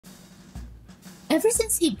Ever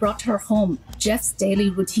since he brought her home, Jeff's daily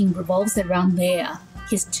routine revolves around Leia,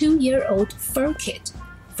 his 2-year-old fur kit.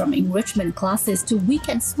 From enrichment classes to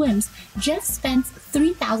weekend swims, Jeff spends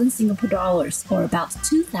 3,000 Singapore dollars, or about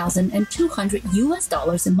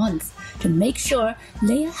 $2,200 a month, to make sure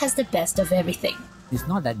Leia has the best of everything. It's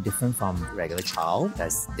not that different from a regular child.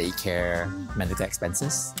 There's daycare, medical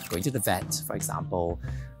expenses, going to the vet, for example,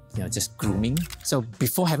 just grooming. So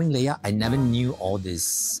before having Leia, I never knew all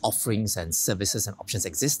these offerings and services and options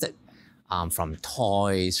existed. From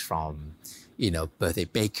toys, from birthday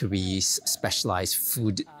bakeries, specialized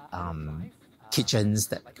food kitchens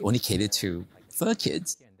that only cater to fur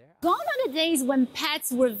kids. Gone are the days when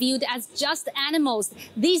pets were viewed as just animals.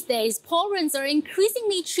 These days, parents are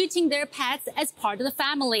increasingly treating their pets as part of the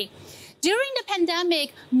family. During the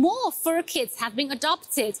pandemic, more fur kits have been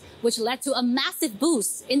adopted, which led to a massive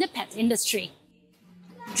boost in the pet industry.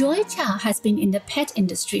 Joy Chia has been in the pet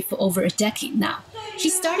industry for over a decade now.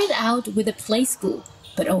 She started out with a play school,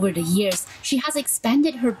 but over the years, she has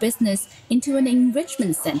expanded her business into an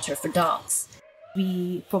enrichment center for dogs.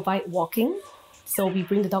 We provide walking, so we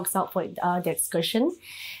bring the dogs out for the excursion.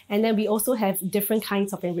 And then we also have different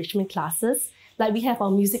kinds of enrichment classes. Like we have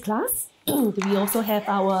our music class, we also have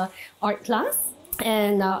our art class,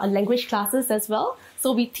 and language classes as well.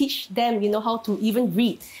 So we teach them, how to even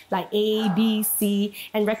read, like A, B, C,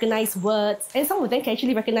 and recognize words. And some of them can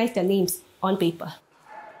actually recognize their names on paper.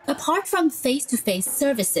 Apart from face-to-face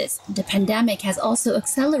services, the pandemic has also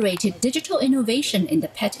accelerated digital innovation in the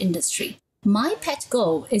pet industry. My Pet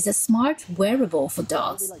Go is a smart wearable for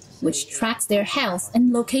dogs, which tracks their health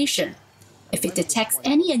and location. If it detects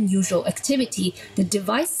any unusual activity, the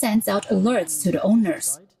device sends out alerts to the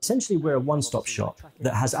owners. Essentially, we're a one-stop shop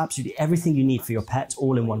that has absolutely everything you need for your pet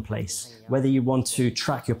all in one place. Whether you want to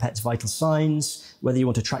track your pet's vital signs, whether you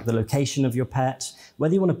want to track the location of your pet,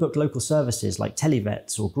 whether you want to book local services like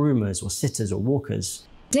televets or groomers or sitters or walkers.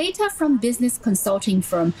 Data from business consulting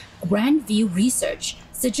firm Grandview Research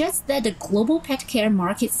suggests that the global pet care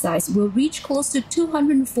market size will reach close to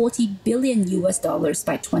 $240 billion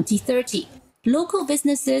by 2030. Local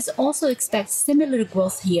businesses also expect similar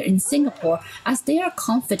growth here in Singapore, as they are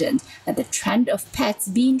confident that the trend of pets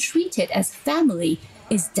being treated as family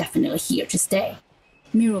is definitely here to stay.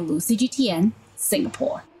 Miru Lu, CGTN,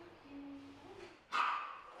 Singapore.